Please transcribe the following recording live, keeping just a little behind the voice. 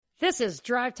This is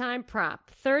Drivetime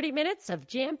Prop, 30 minutes of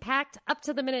jam-packed,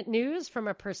 up-to-the-minute news from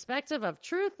a perspective of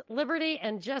truth, liberty,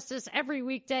 and justice every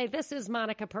weekday. This is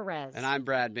Monica Perez. And I'm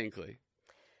Brad Binkley.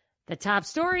 The top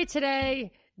story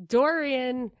today,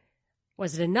 Dorian,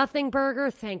 was it a nothing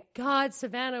burger? Thank God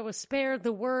Savannah was spared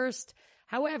the worst.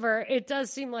 However, it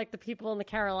does seem like the people in the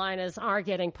Carolinas are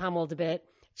getting pummeled a bit.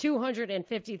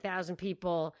 250,000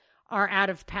 people are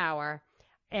out of power.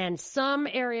 And some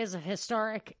areas of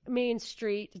historic Main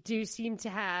Street do seem to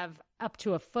have up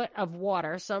to a foot of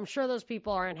water. So I'm sure those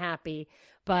people aren't happy.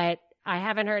 But I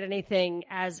haven't heard anything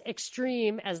as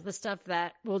extreme as the stuff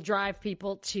that will drive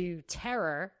people to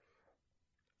terror.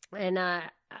 And I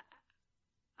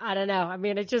don't know. I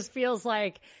mean, it just feels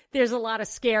like there's a lot of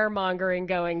scaremongering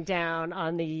going down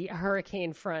on the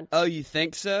hurricane front. Oh, you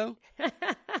think so?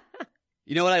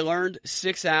 You know what I learned?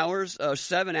 7 hours of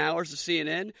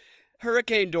CNN.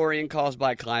 Hurricane Dorian caused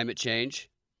by climate change,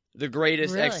 the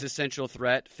greatest existential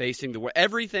threat facing the world.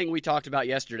 Everything we talked about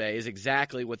yesterday is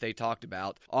exactly what they talked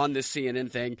about on this CNN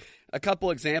thing. A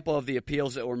couple example of the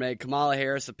appeals that were made. Kamala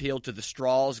Harris appealed to the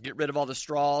straws. Get rid of all the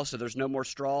straws so there's no more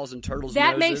straws and turtles'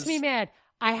 noses. That makes me mad.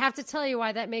 I have to tell you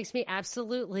why that makes me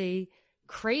absolutely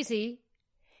crazy,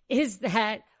 is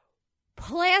that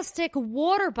plastic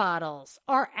water bottles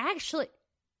are actually,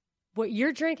 what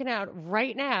you're drinking out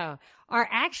right now, are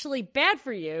actually bad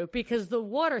for you because the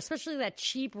water, especially that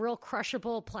cheap, real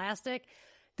crushable plastic,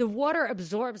 the water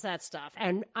absorbs that stuff.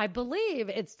 And I believe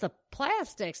it's the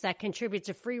plastics that contribute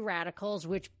to free radicals,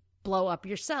 which blow up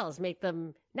your cells, make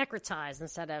them necrotize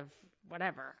instead of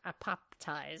whatever,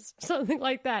 apoptize, something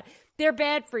like that. They're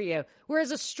bad for you.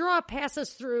 Whereas a straw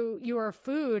passes through your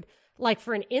food like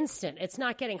for an instant. It's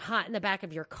not getting hot in the back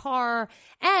of your car,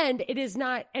 and it is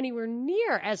not anywhere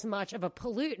near as much of a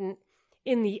pollutant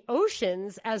in the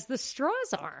oceans as the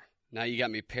straws are. Now you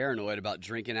got me paranoid about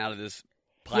drinking out of this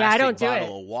plastic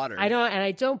bottle of water. I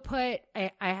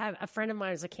have a friend of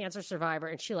mine who's a cancer survivor,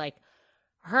 and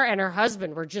her and her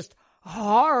husband were just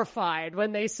horrified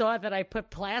when they saw that I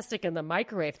put plastic in the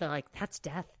microwave. They're like, that's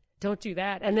death. Don't do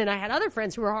that. And then I had other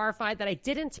friends who were horrified that I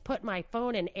didn't put my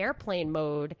phone in airplane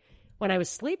mode when I was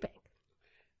sleeping.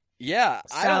 Yeah,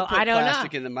 so I don't put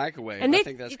plastic know. in the microwave. And I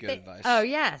think that's good advice. Oh,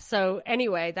 yeah. So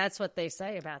anyway, that's what they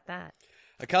say about that.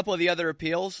 A couple of the other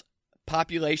appeals,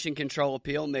 population control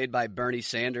appeal made by Bernie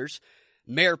Sanders.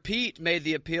 Mayor Pete made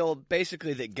the appeal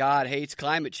basically that God hates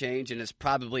climate change and it's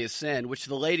probably a sin, which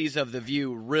the ladies of The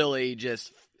View really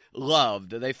just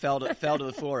loved. They fell to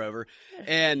the floor over.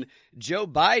 And Joe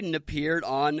Biden appeared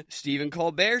on Stephen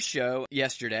Colbert's show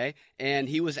yesterday, and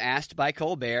he was asked by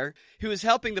Colbert, who is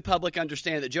helping the public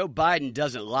understand that Joe Biden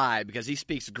doesn't lie because he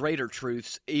speaks greater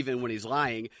truths even when he's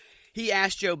lying. He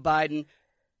asked Joe Biden,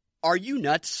 "Are you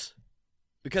nuts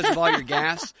because of all your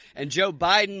gas?" And Joe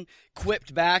Biden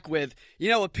quipped back with,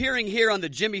 appearing here on the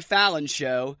Jimmy Fallon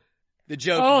show. The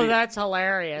joke. Oh, that's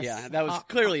hilarious. Yeah, that was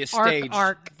clearly a stage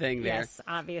thing there. Yes,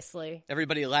 obviously.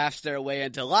 Everybody laughs their way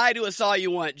into, lie to us all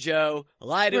you want, Joe.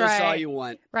 Lie to us all you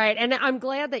want. Right, and I'm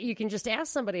glad that you can just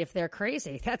ask somebody if they're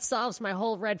crazy. That solves my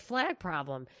whole red flag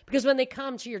problem. Because when they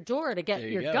come to your door to get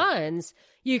your guns,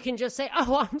 you can just say,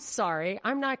 "Oh, I'm sorry.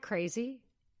 I'm not crazy."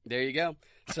 There you go.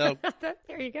 So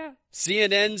there you go.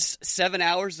 CNN's 7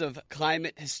 hours of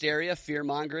climate hysteria,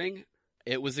 fear-mongering,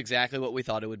 it was exactly what we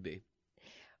thought it would be.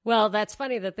 Well, that's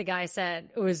funny that the guy said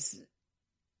it was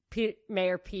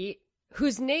Mayor Pete,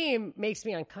 whose name makes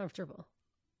me uncomfortable.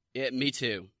 Me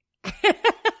too.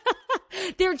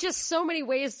 There are just so many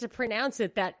ways to pronounce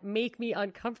it that make me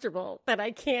uncomfortable that I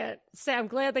can't say. I'm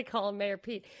glad they call him Mayor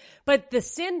Pete. But the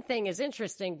sin thing is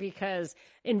interesting because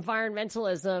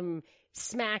environmentalism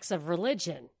smacks of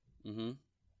religion. Mm-hmm.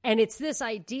 And it's this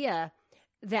idea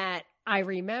that I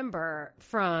remember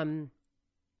from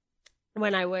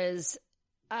when I was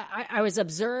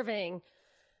observing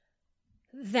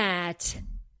that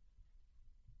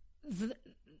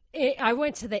I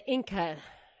went to the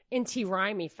Inti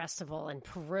Raymi festival in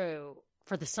Peru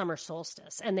for the summer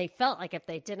solstice, and they felt like if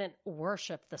they didn't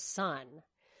worship the sun,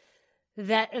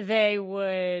 that they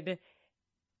would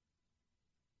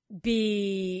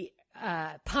be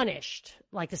punished,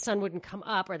 like the sun wouldn't come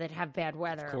up or they'd have bad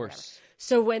weather. Of course.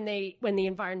 So when the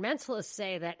environmentalists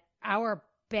say that our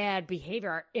bad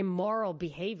behavior, our immoral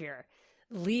behavior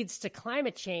leads to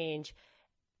climate change,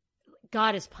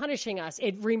 God is punishing us.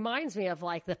 It reminds me of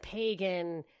like the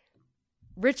pagan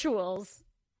rituals,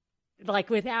 like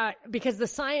because the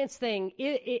science thing,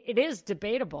 it is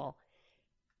debatable.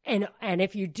 And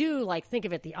if you do like think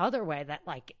of it the other way, that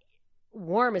like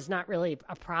warm is not really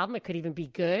a problem. It could even be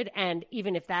good. And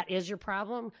even if that is your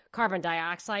problem, carbon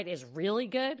dioxide is really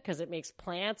good because it makes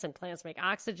plants and plants make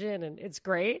oxygen and it's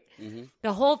great. Mm-hmm.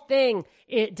 The whole thing,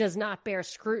 it does not bear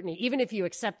scrutiny, even if you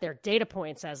accept their data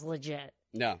points as legit.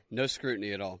 No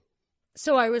scrutiny at all.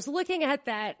 So I was looking at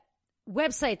that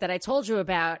website that I told you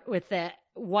about with the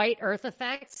white earth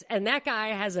effects, and that guy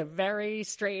has a very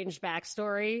strange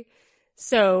backstory.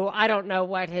 So I don't know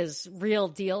what his real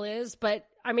deal is, but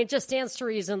I mean, it just stands to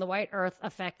reason. The white earth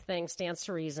effect thing stands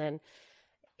to reason.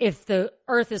 If the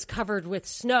earth is covered with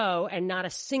snow and not a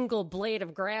single blade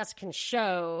of grass can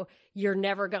show, you're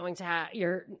never going to have,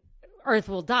 your earth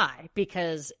will die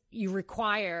because you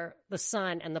require the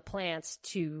sun and the plants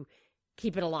to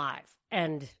keep it alive.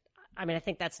 And I mean, I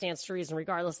think that stands to reason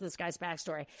regardless of this guy's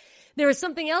backstory. There was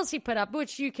something else he put up,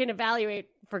 which you can evaluate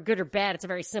for good or bad. It's a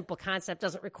very simple concept,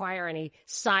 doesn't require any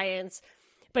science.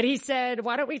 But he said,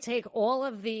 why don't we take all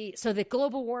of so the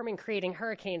global warming creating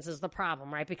hurricanes is the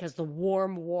problem, right? Because the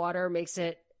warm water makes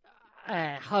it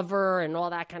hover and all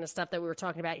that kind of stuff that we were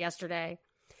talking about yesterday.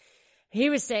 He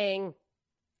was saying,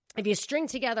 if you string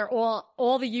together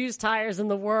all the used tires in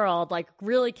the world, like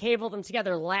really cable them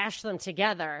together, lash them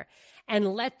together,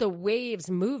 and let the waves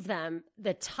move them,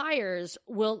 the tires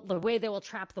the way they will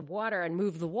trap the water and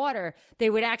move the water, they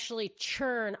would actually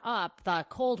churn up the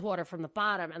cold water from the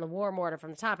bottom and the warm water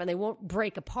from the top, and they won't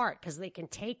break apart because they can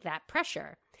take that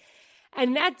pressure.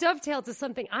 And that dovetailed to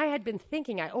something I had been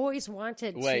thinking. I always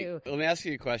wanted to. Wait, let me ask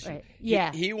you a question. Right.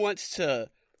 Yeah. He wants to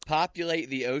populate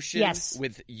the ocean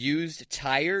with used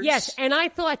tires? Yes, and I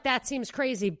thought that seems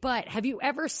crazy, but have you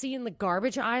ever seen the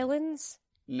garbage islands?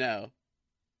 No.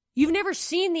 You've never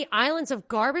seen the islands of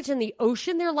garbage in the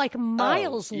ocean? They're like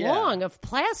miles long of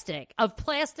plastic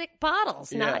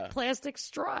bottles, not plastic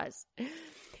straws.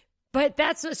 But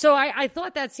I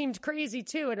thought that seemed crazy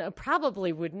too, and it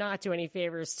probably would not do any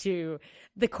favors to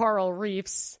the coral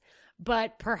reefs,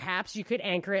 but perhaps you could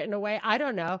anchor it in a way. I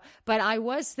don't know. But I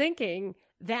was thinking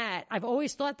that I've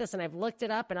always thought this, and I've looked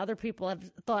it up, and other people have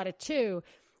thought it too,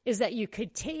 is that you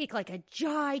could take like a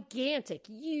gigantic,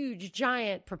 huge,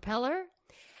 giant propeller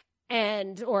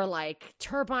or like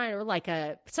turbine or like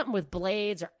something with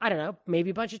blades or I don't know, maybe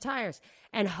a bunch of tires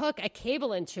and hook a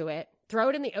cable into it, throw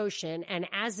it in the ocean. And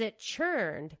as it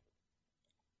churned,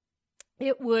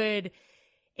 it would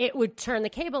turn the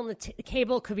cable and the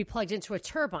cable could be plugged into a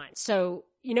turbine. So,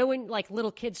 you know, when like little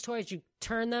kids' toys, you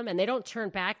turn them and they don't turn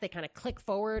back. They kind of click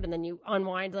forward and then you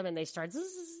unwind them and they start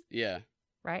zzz. Yeah.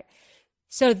 Right.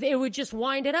 So it would just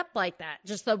wind it up like that.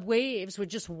 Just the waves would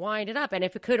just wind it up. And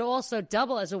if it could also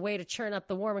double as a way to churn up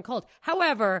the warm and cold.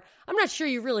 However, I'm not sure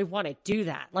you really want to do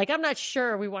that. Like, I'm not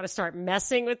sure we want to start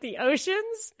messing with the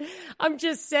oceans. I'm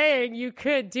just saying you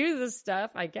could do this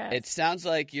stuff, I guess. It sounds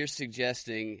like you're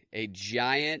suggesting a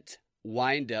giant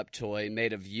wind-up toy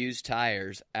made of used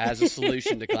tires as a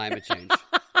solution to climate change.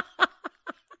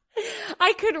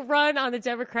 I could run on the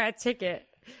Democrat ticket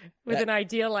with an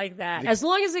idea like that, as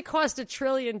long as it cost $1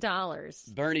 trillion.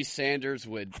 Bernie Sanders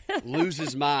would lose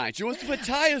his mind. She wants to put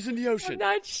tires in the ocean. I'm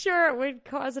not sure it would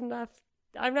cost enough.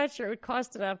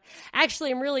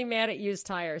 Actually, I'm really mad at used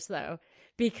tires, though,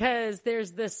 because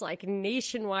there's this like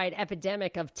nationwide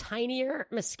epidemic of tinier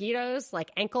mosquitoes, like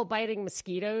ankle-biting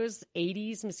mosquitoes,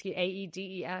 Aedes,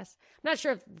 Aedes. I'm not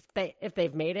sure if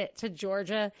they've made it to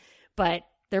Georgia, but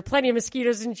there are plenty of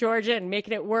mosquitoes in Georgia, and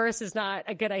making it worse is not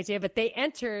a good idea. But they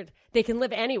can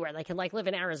live anywhere. They can like live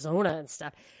in Arizona and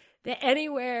stuff.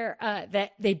 Anywhere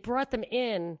that they brought them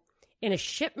in a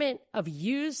shipment of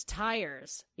used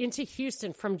tires into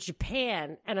Houston from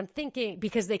Japan. And I'm thinking,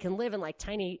 because they can live in like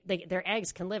their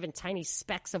eggs can live in tiny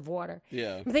specks of water.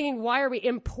 Yeah. I'm thinking, why are we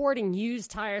importing used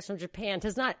tires from Japan?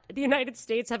 Does not the United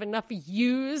States have enough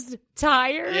used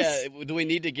tires? Yeah. Do we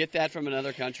need to get that from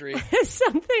another country? There's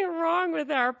something wrong with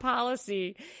our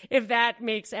policy, if that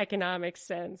makes economic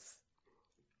sense.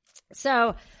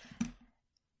 So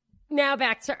now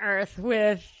back to Earth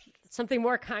with something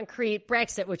more concrete,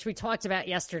 Brexit, which we talked about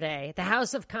yesterday. The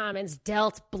House of Commons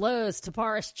dealt blows to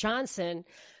Boris Johnson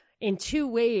in two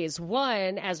ways.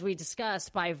 One, as we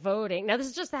discussed, by voting. Now, this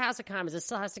is just the House of Commons. It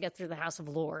still has to get through the House of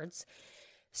Lords.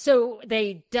 So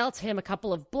they dealt him a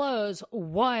couple of blows.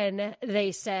 One,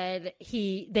 they said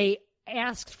they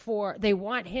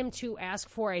want him to ask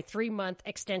for a 3-month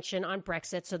extension on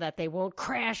Brexit so that they won't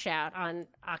crash out on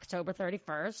October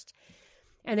 31st.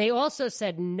 And they also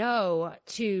said no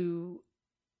to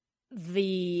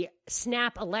the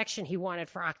snap election he wanted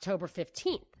for October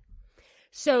 15th.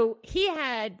 So he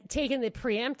had taken the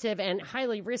preemptive and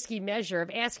highly risky measure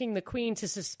of asking the Queen to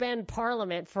suspend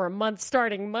Parliament for a month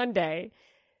starting Monday.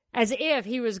 As if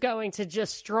he was going to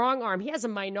just strong arm. He has a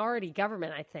minority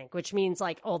government, I think, which means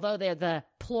like, although they're the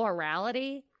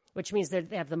plurality, which means that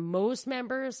they have the most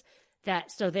members,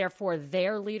 so therefore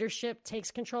their leadership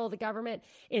takes control of the government.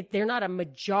 They're not a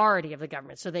majority of the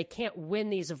government, so they can't win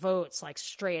these votes like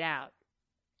straight out.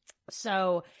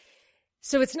 So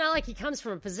it's not like he comes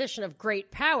from a position of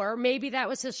great power. Maybe that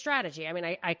was his strategy. I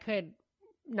mean, I could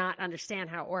not understand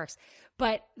how it works.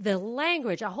 But the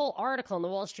language, a whole article in the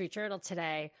Wall Street Journal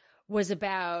today was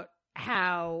about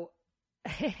how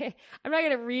I'm not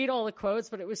going to read all the quotes,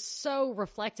 but it was so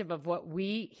reflective of what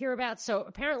we hear about. So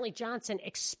apparently Johnson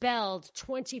expelled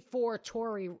 21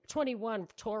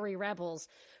 Tory rebels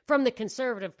from the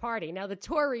Conservative Party. Now, the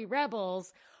Tory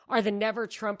rebels are the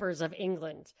never-Trumpers of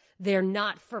England. They're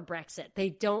not for Brexit.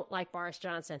 They don't like Boris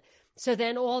Johnson. So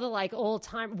then all the like old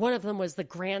time, one of them was the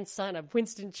grandson of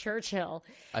Winston Churchill.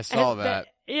 I saw that.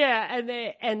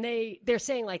 They're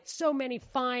saying like so many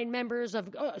fine members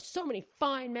of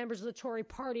the Tory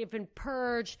party have been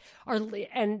purged.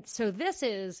 And so this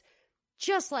is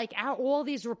just like all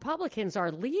these Republicans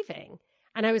are leaving.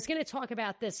 And I was going to talk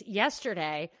about this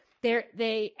yesterday.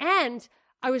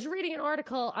 I was reading an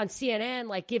article on CNN,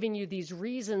 like giving you these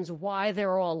reasons why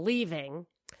they're all leaving.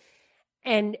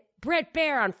 And Brett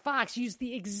Baer on Fox used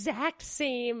the exact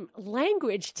same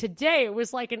language today. It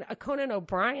was like a Conan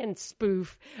O'Brien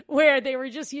spoof where they were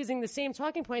just using the same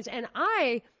talking points. And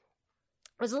I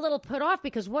was a little put off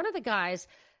because one of the guys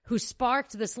who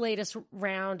sparked this latest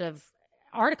round of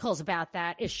articles about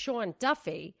that is Sean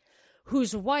Duffy,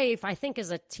 whose wife, I think,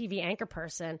 is a TV anchor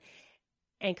person.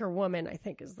 Anchor woman, I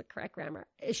think is the correct grammar.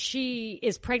 She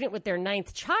is pregnant with their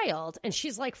 9th child, and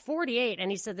she's like 48.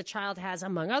 And he said the child has,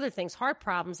 among other things, heart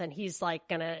problems, and he's like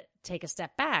going to take a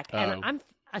step back. Oh. And I'm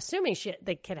assuming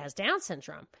the kid has Down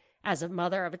syndrome. As a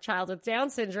mother of a child with Down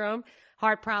syndrome,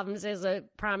 heart problems is a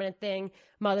prominent thing.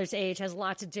 Mother's age has a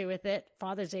lot to do with it.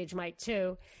 Father's age might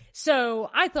too. So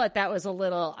I thought that was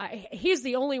he's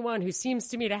the only one who seems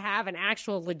to me to have an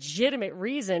actual legitimate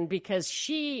reason because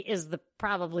she is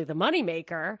probably the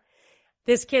moneymaker.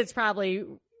 This kid's probably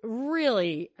you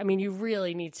really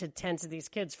need to tend to these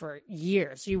kids for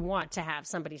years. You want to have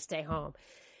somebody stay home.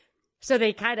 So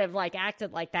they kind of like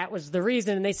acted like that was the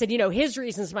reason. And they said, his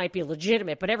reasons might be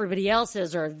legitimate, but everybody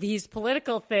else's are these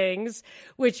political things,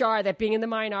 which are that being in the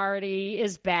minority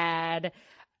is bad.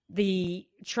 The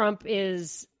Trump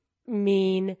is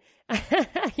mean,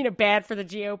 bad for the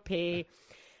GOP.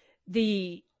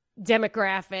 The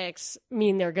demographics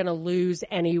mean they're going to lose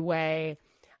anyway.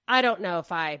 I don't know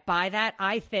if I buy that.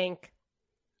 I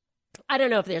don't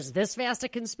know if there's this vast a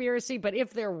conspiracy, but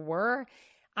if there were,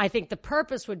 I think the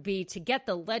purpose would be to get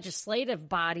the legislative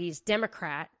bodies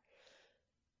Democrat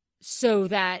so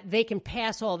that they can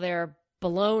pass all their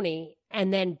baloney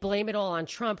and then blame it all on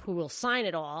Trump, who will sign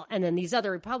it all. And then these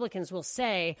other Republicans will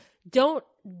say, don't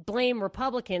blame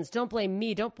Republicans. Don't blame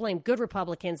me. Don't blame good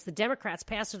Republicans. The Democrats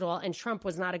passed it all, and Trump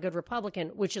was not a good Republican,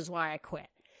 which is why I quit.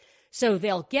 So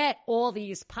they'll get all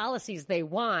these policies they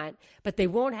want, but they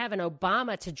won't have an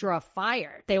Obama to draw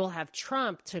fire. They will have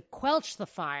Trump to quench the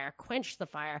fire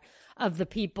of the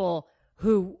people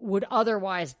who would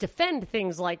otherwise defend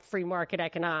things like free market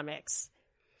economics.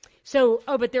 So,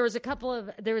 but there was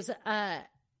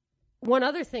one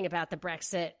other thing about the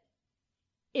Brexit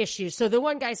issue. So the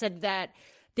one guy said that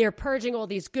they're purging all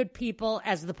these good people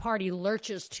as the party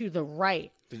lurches to the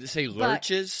right. Did it say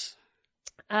lurches?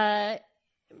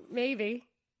 Maybe.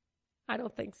 I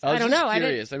don't think so. I don't know.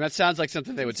 Curious. That sounds like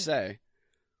something they would say.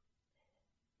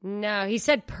 No, he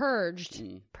said purged.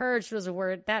 Purged was a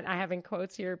word that I have in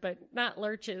quotes here, but not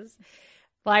lurches.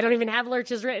 Well, I don't even have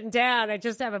lurches written down. I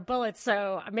just have a bullet,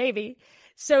 so maybe.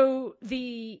 So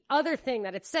the other thing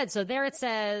that it said, so there it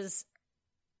says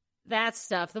that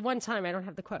stuff. The one time I don't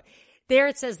have the quote. There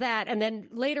it says that, and then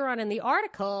later on in the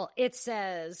article, it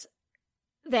says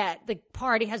that the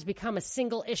party has become a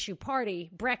single-issue party,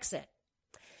 Brexit.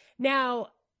 Now,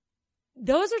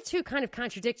 those are two kind of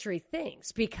contradictory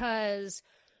things because,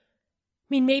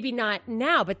 maybe not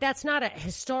now, but that's not a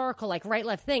historical, like,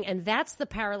 right-left thing, and that's the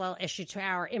parallel issue to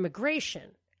our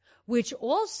immigration, which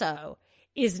also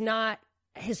is not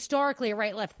historically a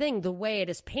right-left thing the way it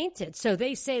is painted. So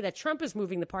they say that Trump is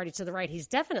moving the party to the right. He's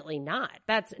definitely not.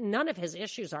 None of his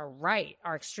issues are right,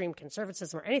 are extreme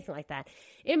conservatism or anything like that.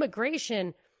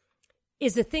 Immigration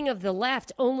is a thing of the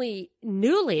left only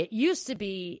newly. It used to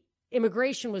be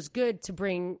immigration was good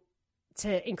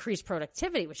to increase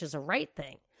productivity, which is a right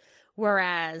thing.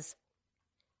 Whereas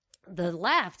the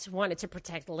left wanted to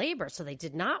protect labor, so they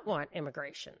did not want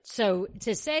immigration. So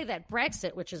to say that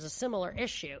Brexit, which is a similar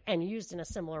issue and used in a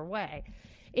similar way,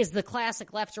 is the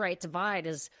classic left-right divide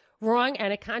is wrong,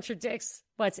 and it contradicts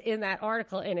what's in that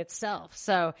article in itself.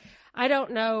 So I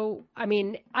don't know. I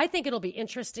mean, I think it'll be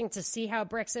interesting to see how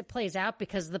Brexit plays out,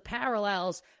 because the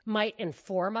parallels might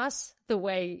inform us the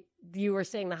way you were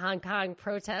saying the Hong Kong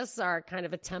protests are kind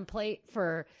of a template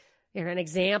for, you know, an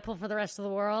example for the rest of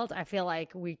the world. I feel like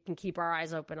we can keep our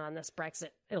eyes open on this Brexit.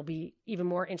 It'll be even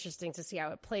more interesting to see how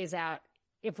it plays out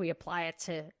if we apply it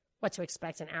to what to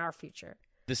expect in our future.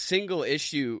 The single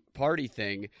issue party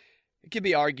thing, it could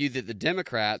be argued that the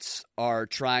Democrats are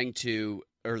trying to,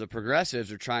 or the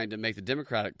progressives are trying to make the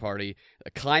Democratic Party,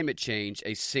 climate change,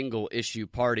 a single issue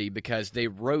party, because they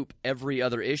rope every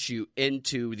other issue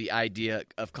into the idea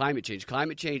of climate change.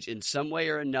 Climate change in some way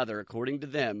or another, according to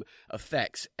them,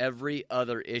 affects every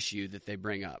other issue that they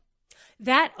bring up.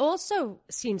 That also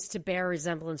seems to bear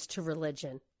resemblance to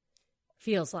religion.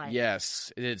 Feels like.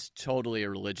 Yes, it's totally a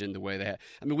religion the way they have.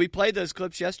 I mean, we played those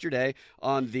clips yesterday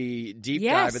on the deep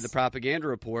dive of the propaganda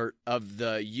report of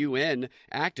the UN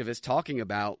activists talking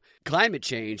about climate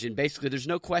change, and basically there's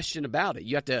no question about it.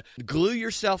 You have to glue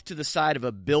yourself to the side of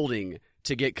a building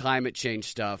to get climate change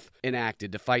stuff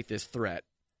enacted to fight this threat.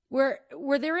 Was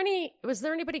there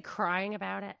anybody crying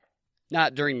about it?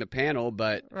 Not during the panel,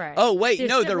 but right. Oh wait, There's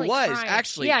no, there was crying.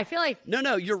 actually. Yeah, I feel like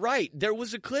no, you're right. There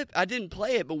was a clip. I didn't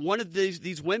play it, but one of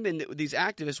these women, these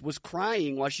activists, was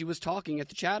crying while she was talking at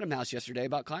the Chatham House yesterday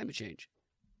about climate change.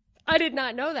 I did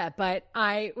not know that, but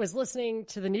I was listening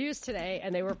to the news today,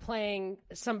 and they were playing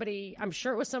somebody. I'm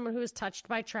sure it was someone who was touched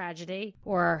by tragedy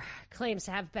or claims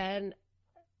to have been.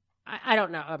 I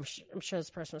don't know. I'm sure this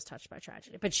person was touched by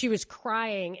tragedy, but she was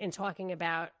crying and talking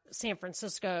about San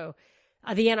Francisco.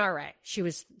 The NRA. She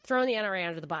was throwing the NRA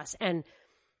under the bus. And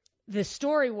the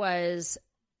story was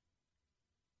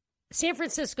San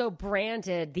Francisco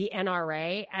branded the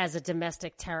NRA as a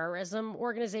domestic terrorism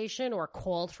organization, or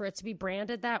called for it to be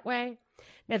branded that way.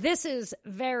 Now, this is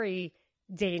very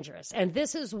dangerous. And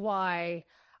this is why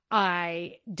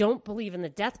I don't believe in the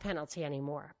death penalty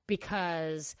anymore,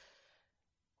 because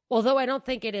although I don't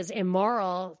think it is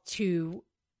immoral to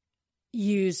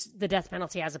use the death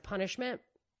penalty as a punishment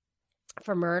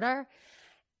for murder,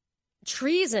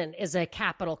 treason is a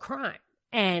capital crime.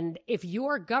 And if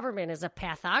your government is a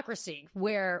pathocracy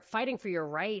where fighting for your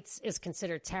rights is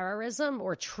considered terrorism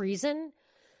or treason,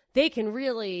 they can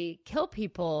really kill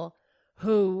people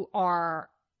who are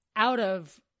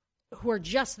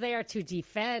just there to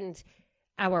defend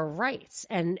our rights.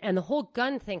 And the whole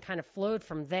gun thing kind of flowed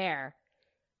from there.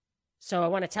 So I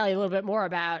want to tell you a little bit more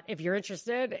about, if you're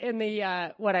interested in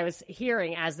the what I was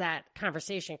hearing as that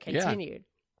conversation continued.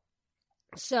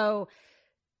 Yeah. So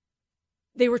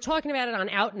they were talking about it on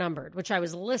Outnumbered, which I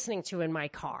was listening to in my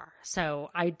car. So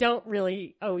I don't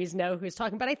really always know who's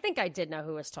talking, but I think I did know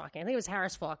who was talking. I think it was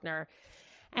Harris Faulkner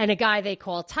and a guy they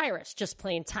call Tyrus, just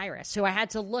plain Tyrus, who I had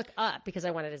to look up because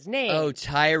I wanted his name. Oh,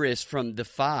 Tyrus from The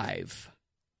Five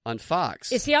on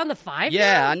Fox. Is he on The Five?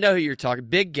 Yeah, now? I know who you're talking.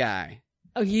 Big guy.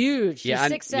 Oh, huge. Yeah,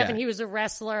 He's 6'7". Yeah. He was a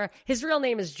wrestler. His real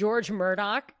name is George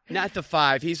Murdoch. Not The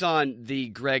Five. He's on the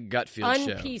Greg Gutfield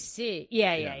show. On PC.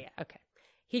 Yeah. Okay.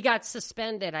 He got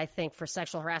suspended, I think, for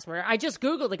sexual harassment. I just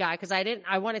Googled the guy because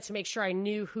I wanted to make sure I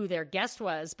knew who their guest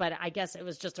was, but I guess it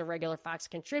was just a regular Fox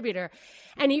contributor.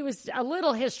 And he was a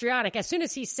little histrionic. As soon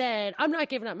as he said, "I'm not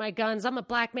giving up my guns. I'm a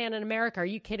black man in America. Are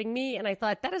you kidding me?" And I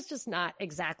thought, that is just not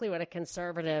exactly what a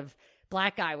conservative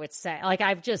black guy would say.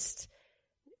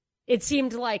 It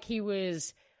seemed like he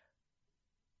was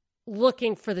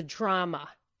looking for the drama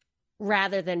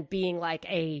rather than being like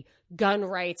a gun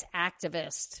rights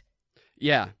activist.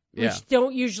 Yeah. Which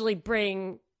don't usually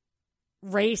bring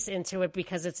race into it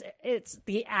because it's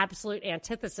the absolute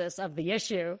antithesis of the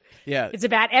issue. Yeah. It's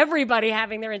about everybody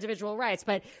having their individual rights,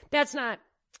 but that's not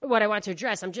what I want to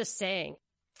address. I'm just saying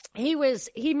he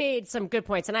made some good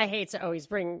points, and I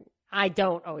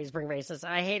don't always bring racism.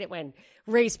 I hate it when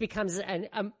race becomes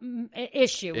an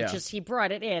issue, which is he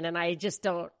brought it in, and I just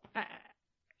don't.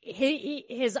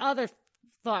 His other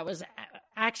thought was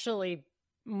actually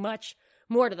much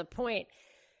more to the point,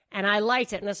 and I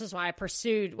liked it, and this is why I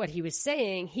pursued what he was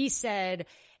saying. He said,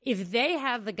 if they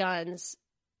have the guns,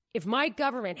 if my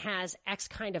government has X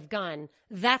kind of gun,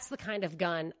 that's the kind of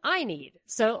gun I need.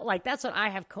 So, that's what I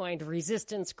have coined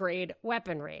resistance-grade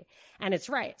weaponry, and it's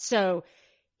right. So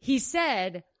he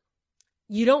said,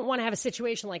 you don't want to have a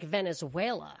situation like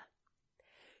Venezuela.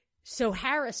 So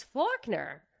Harris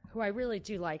Faulkner, who I really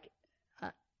do like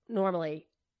normally,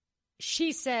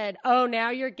 she said, oh, now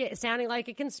you're sounding like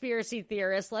a conspiracy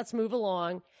theorist. Let's move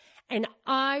along. And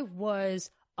I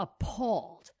was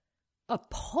appalled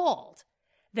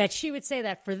that she would say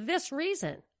that for this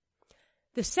reason.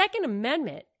 The Second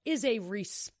Amendment is a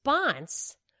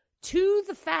response to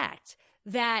the fact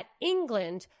that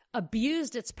England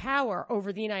abused its power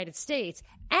over the United States,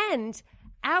 and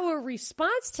our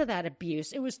response to that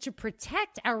abuse, it was to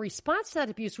protect our response to that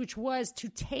abuse, which was to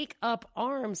take up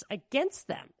arms against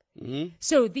them. Mm-hmm.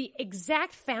 So the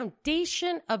exact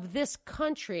foundation of this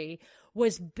country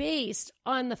was based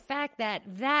on the fact that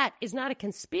that is not a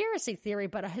conspiracy theory,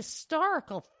 but a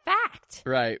historical fact.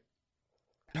 Right.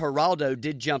 Geraldo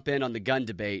did jump in on the gun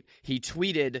debate. He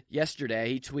tweeted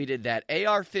yesterday, that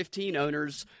AR-15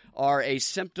 owners are a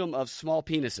symptom of small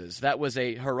penises. That was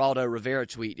a Geraldo Rivera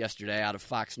tweet yesterday out of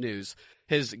Fox News,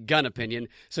 his gun opinion.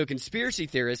 So conspiracy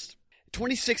theorists,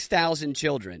 26,000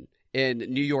 children in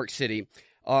New York City,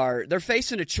 they're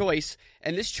facing a choice,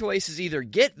 and this choice is either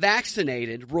get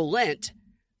vaccinated, relent,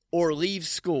 or leave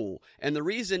school. And the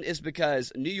reason is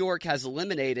because New York has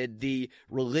eliminated the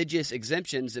religious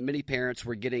exemptions that many parents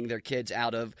were getting their kids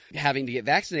out of having to get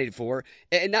vaccinated for.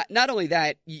 And not only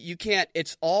that, you can't,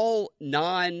 it's all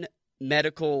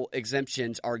non-medical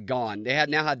exemptions are gone. They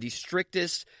now have the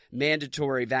strictest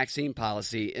mandatory vaccine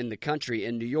policy in the country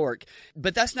in New York,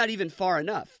 but that's not even far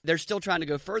enough. They're still trying to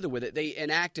go further with it.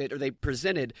 They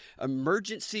presented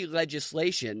emergency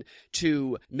legislation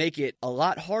to make it a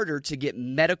lot harder to get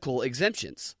medical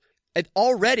exemptions.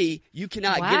 Already, you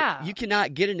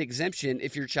cannot get an exemption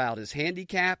if your child is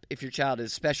handicapped, if your child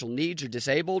is special needs or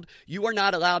disabled. You are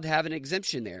not allowed to have an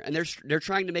exemption there, and they're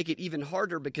trying to make it even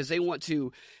harder because they want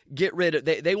to get rid of.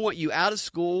 They want you out of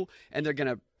school, and they're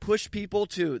going to push people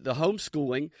to the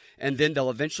homeschooling, and then they'll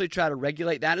eventually try to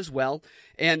regulate that as well.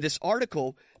 And this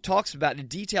article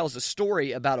details a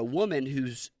story about a woman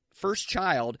whose first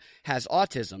child has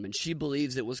autism, and she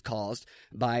believes it was caused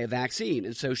by a vaccine,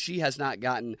 and so she has not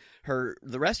gotten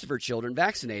the rest of her children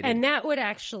vaccinated. And that would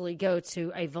actually go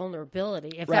to a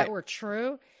vulnerability if that were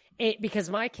true, because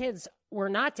my kids were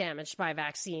not damaged by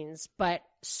vaccines, but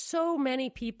so many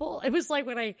people, it was like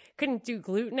when I couldn't do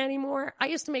gluten anymore, I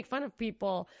used to make fun of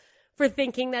people for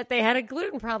thinking that they had a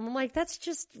gluten problem. I'm like, that's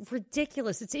just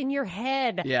ridiculous. It's in your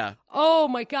head. Yeah. Oh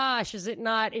my gosh, is it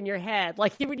not in your head?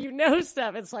 Like when you know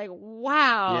stuff, it's like,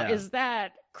 wow, is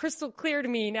that crystal clear to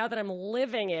me now that I'm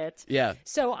living it? Yeah.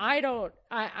 So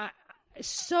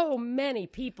so many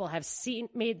people have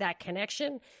made that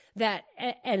connection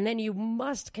and then you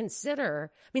must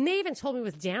consider, I mean, they even told me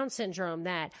with Down syndrome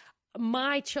that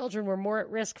my children were more at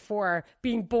risk for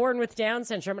being born with Down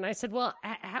syndrome. And I said, well,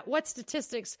 what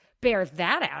statistics bear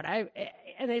that out?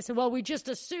 And they said, well, we just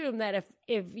assume that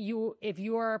if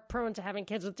you are prone to having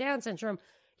kids with Down syndrome,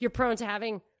 you're prone to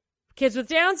having kids with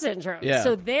Down syndrome. Yeah.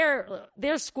 So their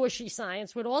squishy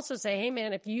science would also say, hey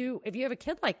man, if you have a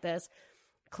kid like this,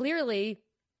 clearly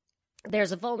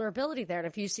there's a vulnerability there. And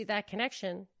if you see that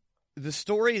connection. The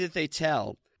story that they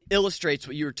tell illustrates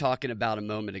what you were talking about a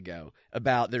moment ago,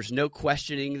 about there's no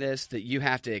questioning this, that you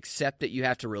have to accept it, you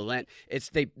have to relent.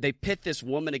 They pit this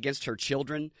woman against her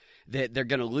children, that they're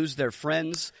going to lose their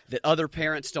friends, that other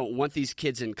parents don't want these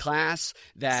kids in class.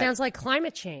 That sounds like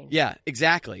climate change. Yeah,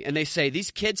 exactly. And they say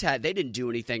these kids they didn't do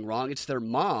anything wrong. It's their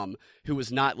mom who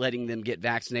was not letting them get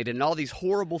vaccinated, and all these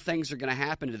horrible things are going to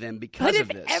happen to them because of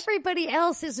this. But if everybody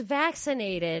else is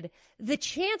vaccinated, the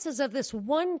chances of this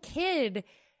one kid,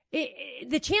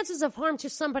 the chances of harm to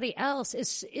somebody else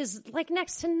is like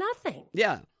next to nothing.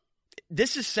 Yeah.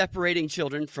 This is separating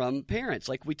children from parents,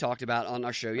 like we talked about on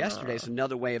our show yesterday. It's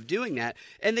another way of doing that.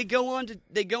 And they go on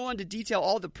to detail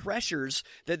all the pressures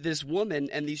that this woman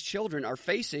and these children are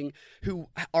facing who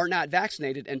are not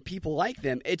vaccinated and people like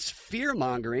them. It's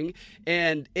fear-mongering,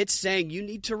 and it's saying you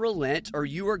need to relent or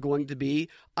you are going to be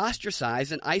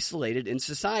ostracized and isolated in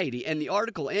society. And the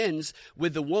article ends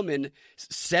with the woman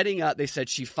setting up, they said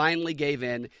she finally gave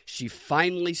in. She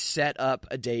finally set up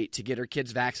a date to get her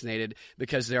kids vaccinated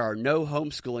because there are no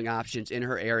homeschooling options in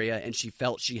her area, and she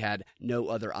felt she had no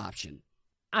other option.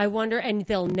 I wonder, and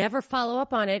they'll never follow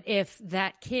up on it if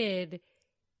that kid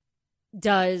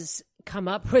does come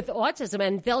up with autism,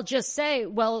 and they'll just say,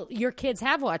 well, your kids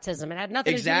have autism. It had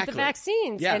nothing to do with the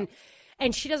vaccines. Yeah.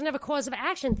 And she doesn't have a cause of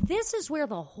action. This is where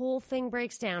the whole thing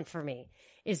breaks down for me,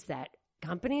 is that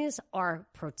companies are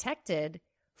protected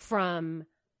from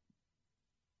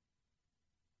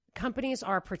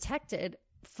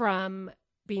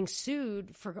being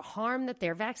sued for harm that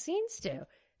their vaccines do.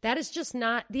 That is just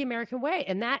not the American way.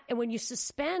 And when you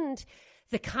suspend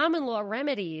the common law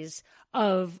remedies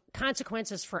of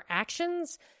consequences for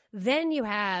actions, then you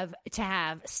have to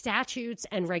have statutes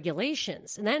and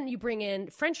regulations. And then you bring in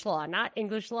French law, not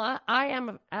English law.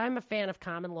 I'm a fan of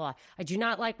common law. I do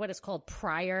not like what is called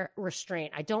prior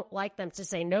restraint. I don't like them to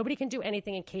say nobody can do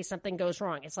anything in case something goes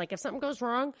wrong. It's like if something goes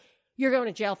wrong, you're going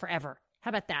to jail forever. How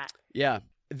about that? Yeah.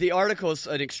 The article's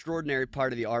an extraordinary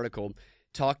part of the article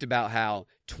talked about how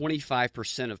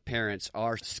 25% of parents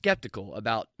are skeptical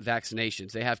about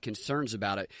vaccinations. They have concerns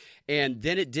about it. And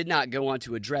then it did not go on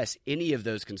to address any of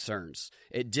those concerns.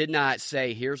 It did not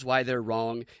say, here's why they're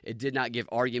wrong. It did not give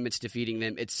arguments defeating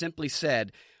them. It simply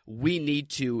said, we need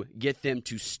to get them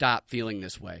to stop feeling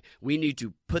this way. We need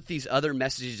to put these other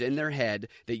messages in their head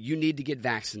that you need to get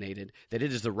vaccinated, that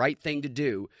it is the right thing to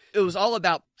do. It was all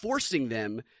about forcing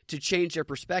them to change their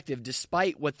perspective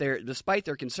despite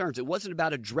their concerns. It wasn't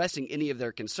about addressing any of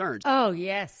their concerns. Oh,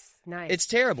 yes. Nice. It's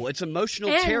terrible. It's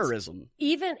emotional terrorism.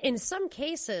 Even in some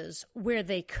cases where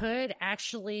they could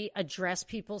actually address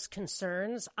people's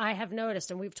concerns, I have noticed,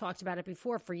 and we've talked about it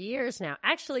before for years now,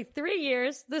 actually 3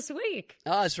 years this week.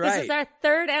 Oh, that's right. This is our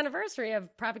 3rd anniversary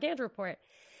of Propaganda Report.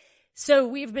 So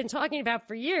we've been talking about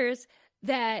for years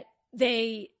that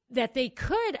they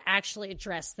could actually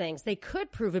address things. They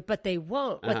could prove it, but they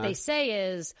won't. What they say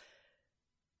is,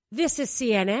 this is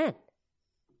CNN.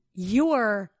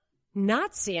 You're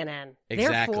not CNN.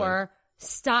 Exactly. Therefore,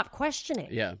 stop questioning.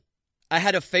 Yeah. I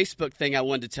had a Facebook thing I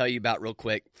wanted to tell you about real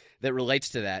quick that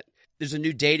relates to that. There's a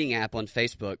new dating app on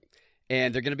Facebook,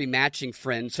 and they're going to be matching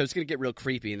friends, so it's going to get real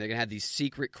creepy, and they're going to have these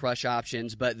secret crush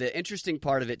options. But the interesting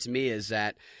part of it to me is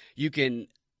that you can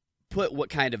put what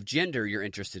kind of gender you're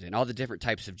interested in, all the different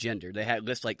types of gender. They have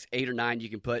lists like 8 or 9 you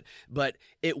can put, but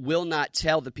it will not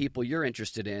tell the people you're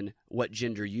interested in what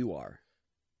gender you are.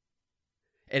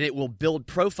 And it will build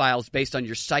profiles based on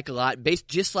your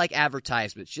just like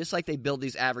advertisements, just like they build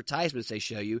these advertisements they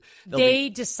show you. They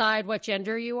decide what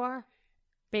gender you are,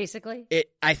 basically?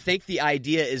 I think the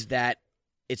idea is that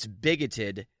it's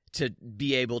bigoted to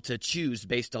be able to choose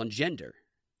based on gender.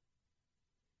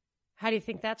 How do you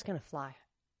think that's going to fly?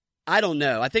 I don't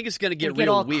know. I think it's going to get real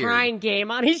real all weird. Crying game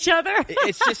on each other.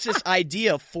 It's just this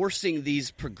idea of forcing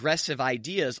these progressive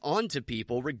ideas onto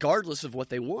people regardless of what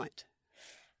they want.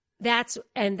 That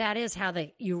is how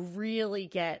you really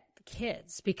get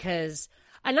kids, because,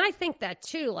 and I think that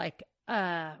too, like,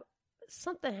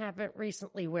 something happened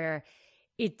recently where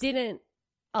it didn't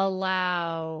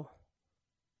allow,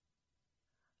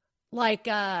 like,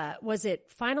 was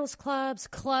it finals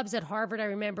clubs at Harvard? I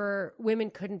remember women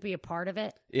couldn't be a part of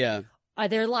it. Yeah.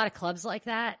 There are a lot of clubs like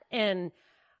that. And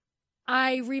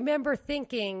I remember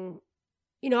thinking,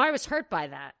 I was hurt by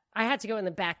that. I had to go in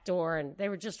the back door, and they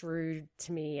were just rude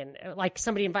to me. And like,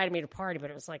 somebody invited me to a party, but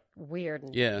it was like weird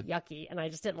and yucky, and I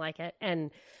just didn't like it.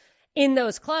 And in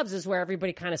those clubs is where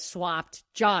everybody kind of swapped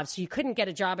jobs. So you couldn't get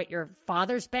a job at your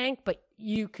father's bank, but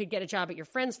you could get a job at your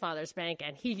friend's father's bank,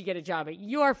 and he could get a job at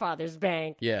your father's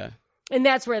bank. Yeah. And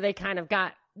that's where they kind of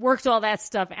worked all that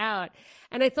stuff out.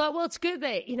 And I thought, well, it's good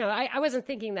that, I wasn't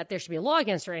thinking that there should be a law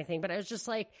against or anything, but I was just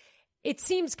like, it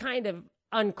seems kind of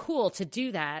uncool to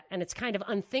do that, and it's kind of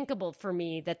unthinkable for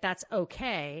me that that's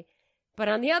okay. But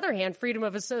on the other hand, freedom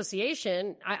of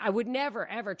association, I would never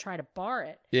ever try to bar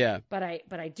it. Yeah. But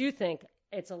I do think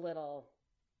it's a little,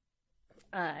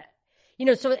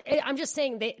 So I'm just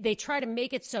saying they try to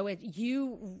make it so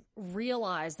you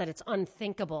realize that it's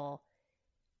unthinkable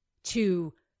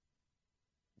to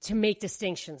make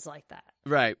distinctions like that.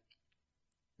 Right.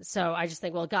 So I just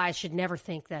think, well, guys should never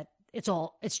think that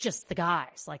it's just the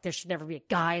guys. Like, there should never be a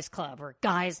guys club or a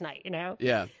guys night,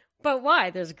 Yeah. But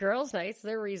why? There's girls nights.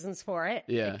 There are reasons for it.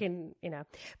 Yeah.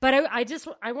 But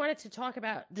I wanted to talk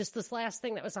about just this last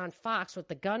thing that was on Fox with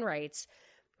the gun rights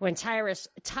when Tyrus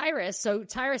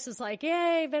is like,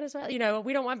 yay, Venezuela.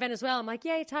 We don't want Venezuela. I'm like,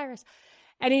 yay, Tyrus.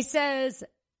 And he says,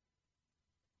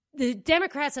 the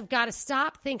Democrats have got to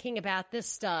stop thinking about this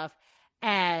stuff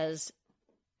as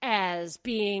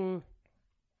being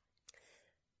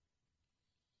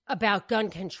about gun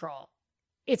control.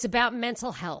 It's about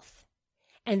mental health.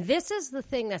 And this is the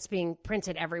thing that's being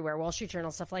printed everywhere, Wall Street Journal,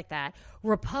 stuff like that.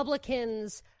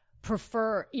 Republicans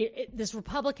prefer this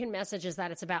Republican message is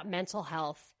that it's about mental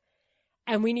health,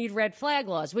 and we need red flag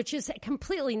laws, which is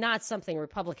completely not something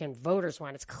Republican voters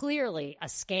want. It's clearly a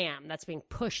scam that's being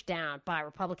pushed down by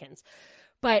Republicans.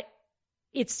 But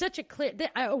it's such a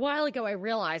while ago I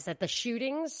realized that the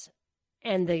shootings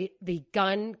and the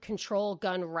gun control,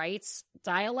 gun rights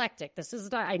dialectic.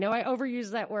 I know I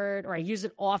overuse that word, or I use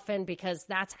it often because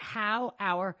that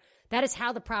is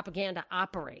how the propaganda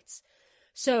operates.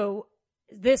 So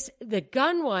the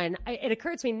gun one, it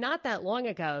occurred to me not that long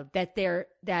ago that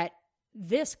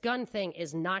this gun thing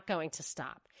is not going to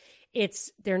stop.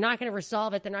 They're not going to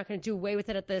resolve it. They're not going to do away with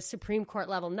it at the Supreme Court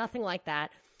level, nothing like that,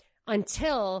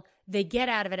 until they get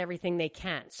out of it everything they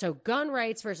can. So gun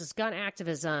rights versus gun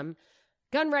activism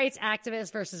gun rights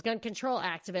activists versus gun control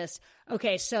activists.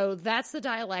 Okay, so that's the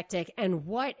dialectic. And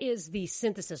what is the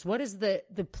synthesis? What is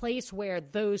the place where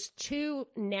those two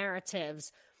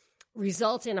narratives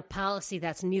result in a policy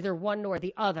that's neither one nor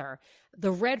the other?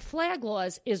 The red flag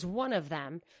laws is one of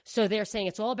them. So they're saying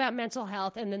it's all about mental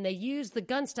health, and then they use the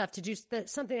gun stuff to do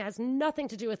something that has nothing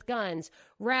to do with guns.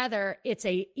 Rather,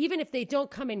 even if they don't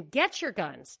come and get your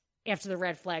guns after the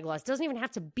red flag laws, it doesn't even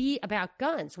have to be about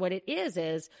guns. What it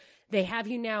is they have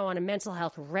you now on a mental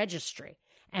health registry,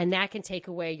 and that can take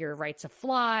away your right to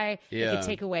fly. Yeah. It can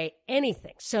take away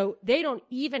anything. So they don't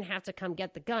even have to come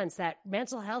get the guns. That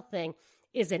mental health thing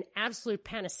is an absolute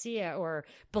panacea or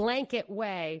blanket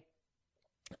way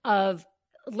of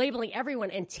labeling everyone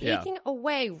and taking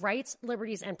away rights,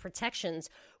 liberties, and protections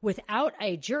without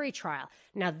a jury trial.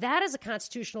 Now, that is a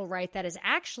constitutional right that is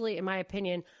actually, in my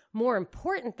opinion, more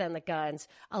important than the guns.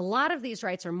 A lot of these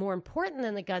rights are more important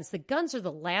than the guns. The guns are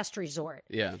the last resort.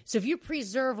 Yeah. So if you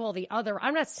preserve all the other,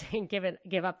 I'm not saying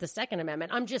give up the Second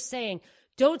Amendment. I'm just saying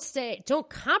don't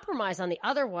compromise on the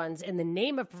other ones in the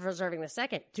name of preserving the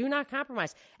second. Do not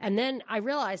compromise. And then I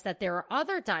realized that there are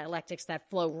other dialectics that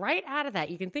flow right out of that.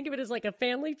 You can think of it as like a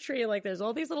family tree. Like there's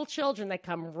all these little children that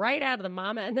come right out of the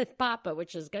mama and the papa,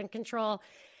 which is gun control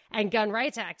and gun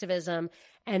rights activism.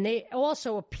 And they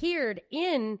also appeared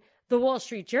in the Wall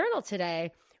Street Journal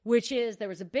today, which is, there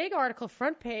was a big article,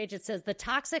 front page. It says, the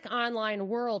toxic online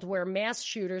world where mass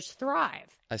shooters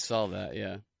thrive. I saw that,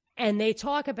 yeah. And they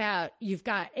talk about you've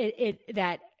got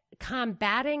that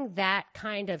combating that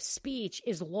kind of speech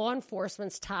is law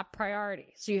enforcement's top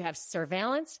priority. So you have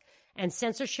surveillance and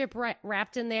censorship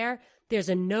wrapped in there. There's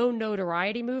a no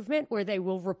notoriety movement where they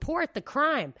will report the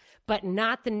crime, but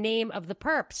not the name of the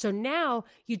perp. So now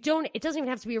it doesn't even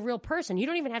have to be a real person. You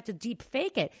don't even have to deep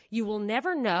fake it. You will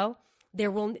never know.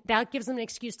 That gives them an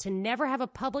excuse to never have a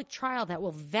public trial that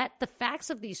will vet the facts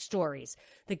of these stories.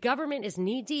 The government is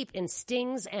knee deep in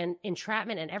stings and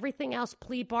entrapment and everything else,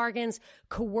 plea bargains,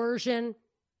 coercion.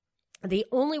 The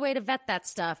only way to vet that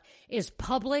stuff is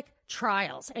public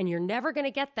trials. And you're never going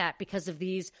to get that because of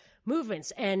these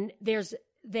movements. And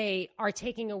they are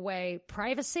taking away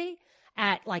privacy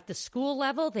at like the school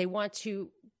level.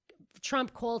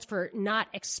 Trump called for not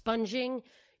expunging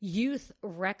youth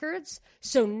records.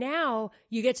 So now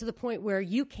you get to the point where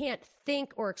you can't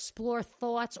think or explore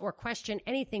thoughts or question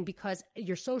anything because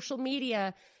your social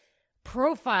media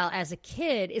profile as a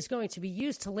kid is going to be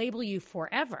used to label you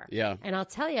forever. Yeah. And I'll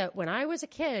tell you, when I was a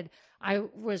kid, I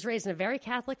was raised in a very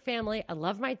Catholic family. I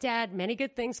love my dad. Many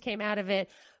good things came out of it.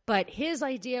 But his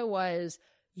idea was,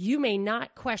 you may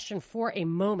not question for a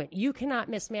moment. You cannot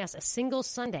miss Mass a single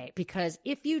Sunday because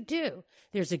if you do,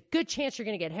 there's a good chance you're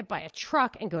going to get hit by a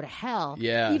truck and go to hell,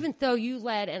 even though you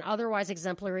led an otherwise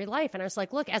exemplary life. And I was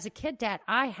like, look, as a kid, Dad,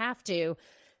 I have to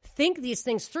think these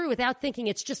things through without thinking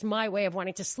it's just my way of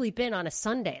wanting to sleep in on a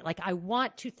Sunday. Like, I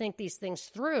want to think these things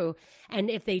through.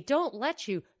 And if they don't let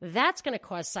you, that's going to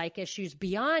cause psych issues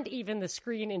beyond even the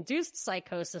screen-induced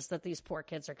psychosis that these poor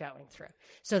kids are going through.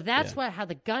 So that's how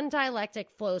the gun dialectic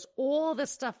flows. All the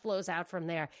stuff flows out from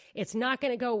there. It's not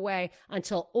going to go away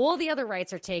until all the other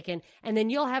rights are taken. And then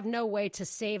you'll have no way to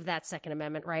save that Second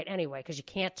Amendment right anyway, because you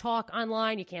can't talk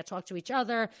online. You can't talk to each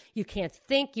other. You can't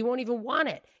think. You won't even want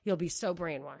it. You'll be so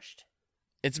brainwashed.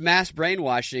 It's mass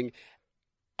brainwashing.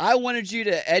 I wanted you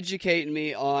to educate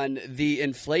me on the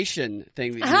inflation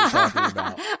thing that you were talking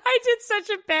about. I did such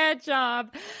a bad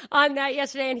job on that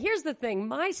yesterday. And here's the thing.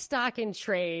 My stock in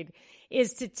trade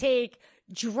is to take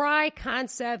dry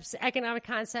concepts, economic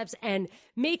concepts, and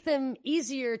make them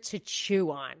easier to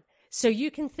chew on. So you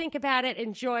can think about it,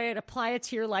 enjoy it, apply it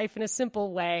to your life in a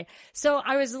simple way. So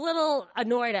I was a little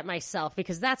annoyed at myself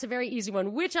because that's a very easy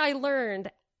one, which I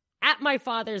learned at my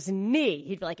father's knee.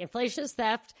 He'd be like, inflation is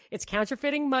theft. It's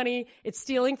counterfeiting money. It's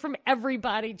stealing from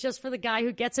everybody just for the guy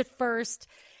who gets it first.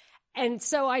 And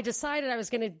so I decided I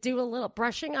was going to do a little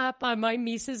brushing up on my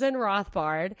Mises and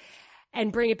Rothbard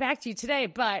and bring it back to you today.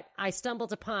 But I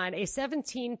stumbled upon a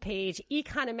 17-page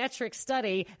econometric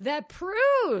study that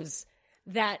proves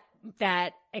that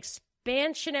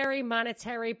expansionary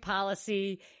monetary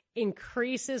policy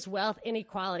increases wealth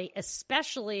inequality,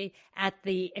 especially at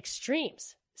the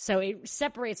extremes. So it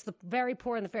separates the very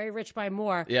poor and the very rich by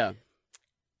more. Yeah.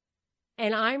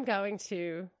 And I'm going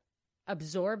to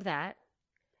absorb that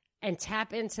and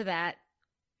tap into that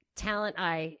talent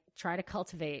I try to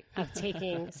cultivate of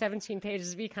taking 17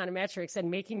 pages of econometrics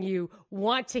and making you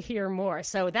want to hear more.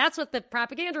 So that's what the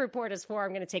propaganda report is for.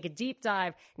 I'm going to take a deep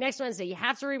dive next Wednesday. You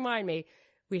have to remind me.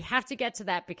 We have to get to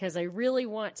that because I really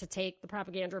want to take the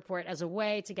propaganda report as a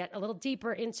way to get a little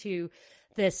deeper into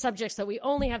the subjects that we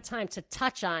only have time to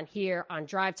touch on here on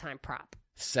Drivetime Prop.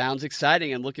 Sounds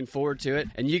exciting. I'm looking forward to it.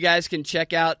 And you guys can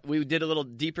check out, we did a little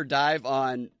deeper dive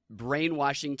on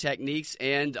brainwashing techniques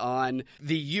and on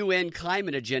the UN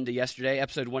climate agenda yesterday,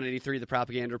 episode 183 of the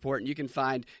Propaganda Report. And you can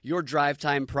find your Drive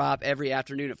Time prop every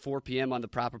afternoon at 4 p.m. on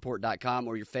thepropreport.com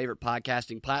or your favorite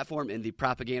podcasting platform in the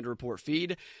Propaganda Report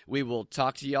feed. We will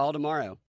talk to you all tomorrow.